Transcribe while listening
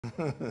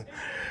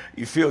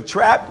You feel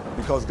trapped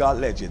because God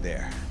led you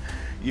there.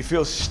 You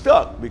feel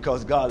stuck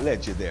because God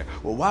led you there.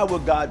 Well, why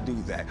would God do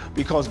that?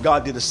 Because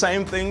God did the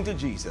same thing to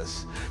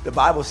Jesus. The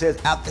Bible says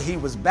after he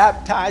was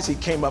baptized, he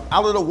came up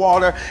out of the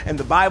water, and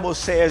the Bible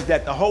says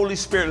that the Holy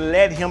Spirit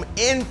led him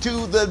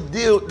into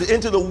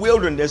the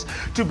wilderness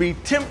to be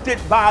tempted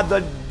by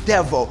the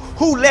devil.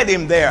 Who led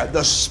him there?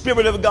 The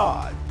Spirit of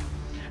God.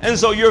 And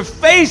so you're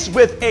faced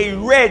with a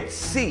Red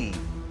Sea,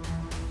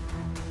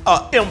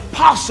 an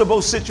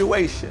impossible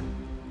situation,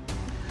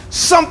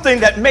 something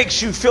that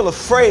makes you feel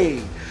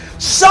afraid,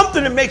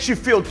 something that makes you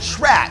feel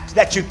trapped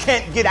that you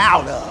can't get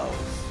out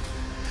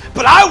of.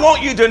 But I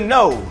want you to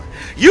know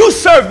you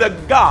serve the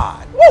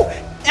God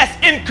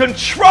that's in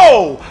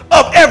control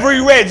of every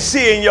Red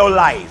Sea in your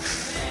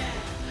life,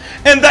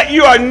 and that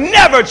you are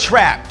never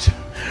trapped.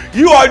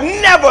 You are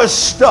never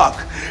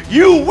stuck.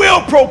 You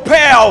will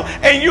propel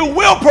and you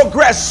will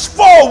progress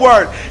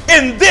forward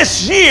in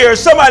this year.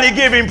 Somebody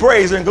give him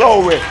praise and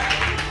glory.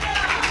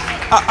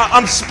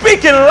 I'm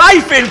speaking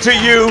life into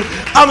you.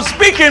 I'm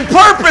speaking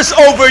purpose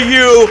over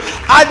you.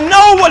 I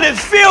know what it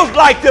feels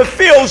like to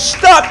feel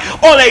stuck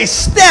on a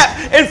step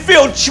and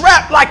feel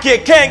trapped like you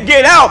can't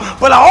get out.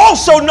 But I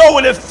also know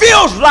what it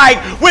feels like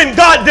when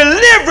God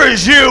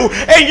delivers you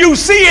and you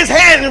see his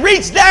hand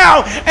reach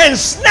down and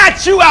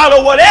snatch you out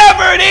of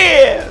whatever it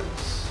is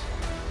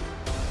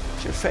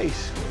that you're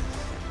faced with.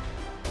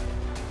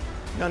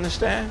 You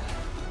understand?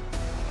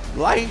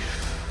 Life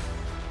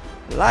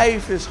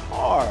is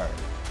hard.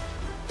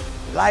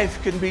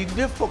 Life can be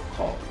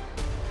difficult.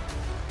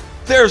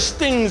 There's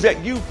things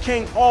that you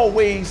can't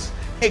always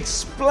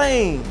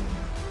explain.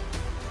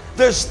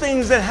 There's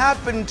things that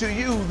happen to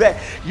you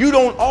that you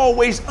don't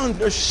always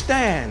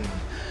understand.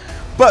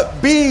 But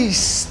be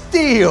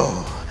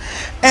still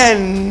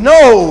and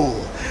know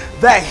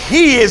that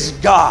he is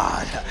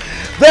God.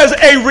 There's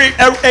a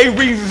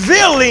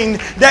revealing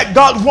that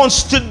God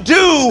wants to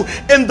do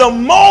in the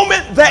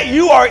moment that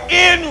you are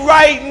in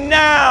right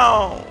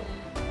now.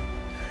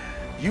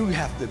 You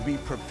have to be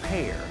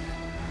prepared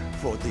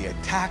for the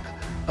attack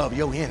of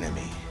your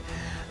enemy,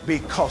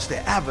 because the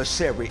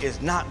adversary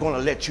is not going to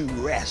let you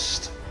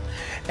rest,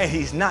 and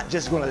he's not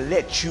just going to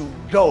let you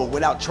go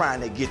without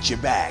trying to get you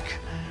back.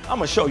 I'm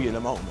going to show you in a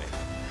moment.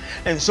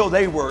 And so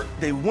they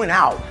went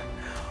out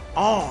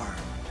armed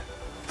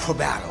for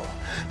battle.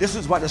 This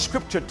is why the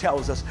scripture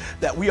tells us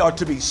that we are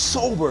to be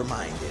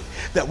sober-minded,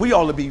 that we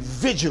ought to be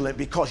vigilant,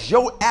 because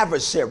your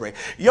adversary,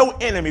 your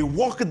enemy,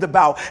 walketh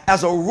about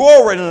as a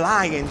roaring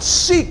lion,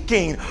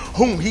 seeking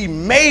whom he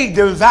may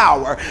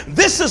devour.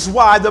 This is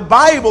why the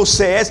Bible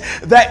says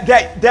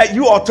that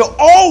you ought to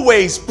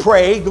always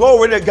pray,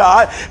 glory to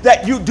God,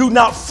 that you do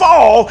not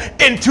fall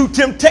into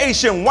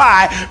temptation.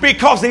 Why?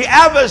 Because the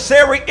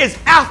adversary is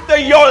after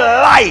your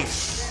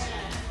life.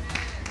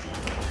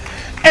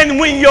 And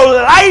when your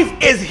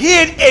life is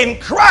hid in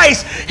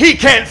Christ, he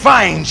can't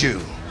find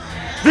you.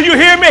 Do you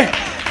hear me?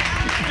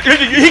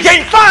 He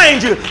can't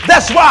find you.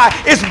 That's why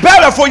it's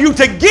better for you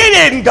to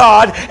get in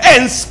God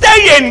and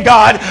stay in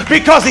God,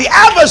 because the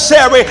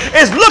adversary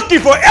is looking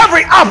for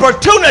every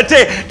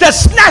opportunity to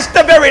snatch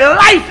the very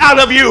life out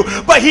of you.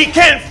 But he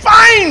can't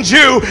find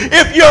you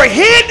if you're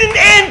hidden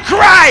in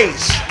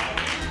Christ.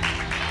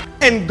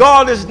 And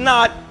God is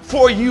not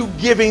for you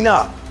giving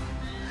up.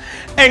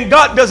 And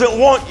God doesn't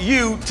want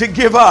you to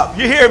give up.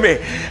 You hear me?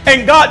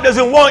 And God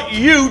doesn't want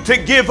you to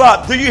give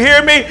up. Do you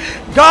hear me?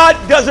 God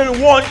doesn't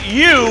want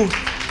you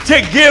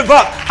to give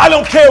up. I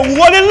don't care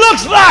what it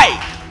looks like.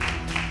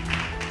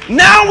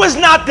 Now is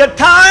not the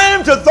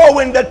time to throw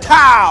in the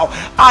towel.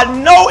 I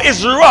know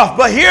it's rough,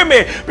 but hear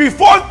me.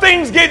 Before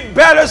things get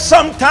better,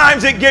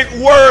 sometimes it gets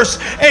worse.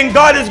 And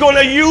God is going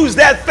to use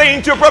that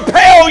thing to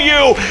propel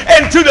you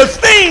into the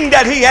thing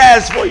that he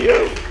has for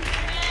you.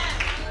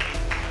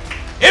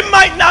 It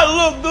might not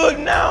look good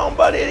now,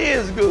 but it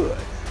is good.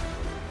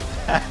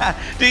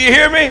 Do you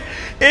hear me?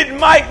 It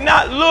might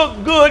not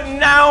look good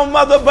now,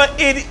 mother, but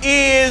it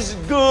is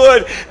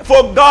good.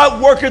 For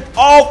God worketh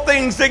all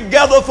things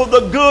together for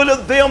the good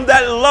of them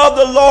that love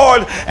the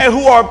Lord and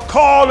who are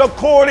called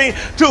according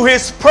to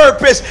his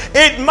purpose.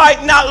 It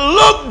might not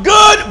look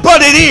good,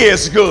 but it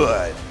is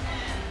good.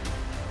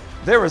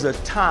 There is a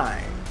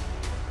time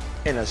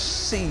and a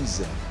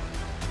season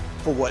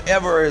for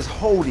whatever is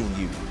holding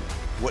you,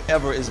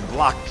 whatever is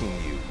blocking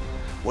you,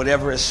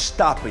 whatever is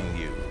stopping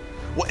you,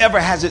 whatever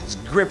has its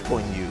grip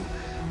on you.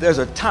 There's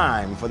a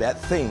time for that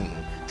thing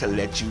to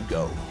let you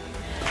go.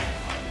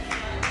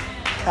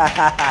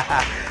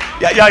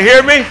 Y'all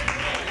hear me?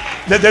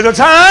 There's a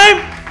time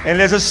and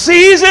there's a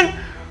season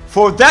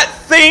for that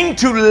thing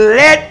to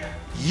let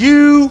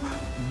you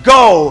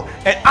go.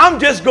 And I'm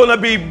just going to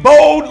be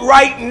bold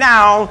right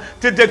now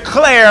to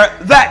declare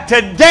that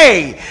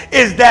today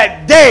is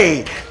that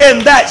day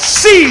and that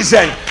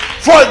season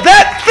for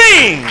that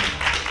thing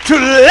to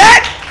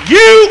let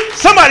you,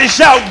 somebody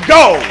shout,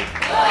 go.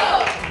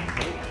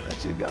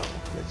 Let you go.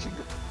 Let you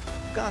go.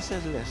 God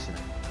says, listen,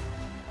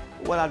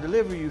 what I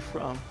deliver you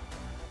from,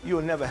 you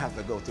will never have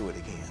to go through it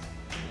again.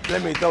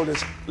 Let me throw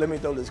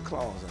this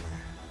clause in there.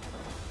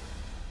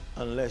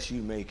 unless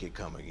you make it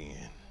come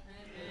again.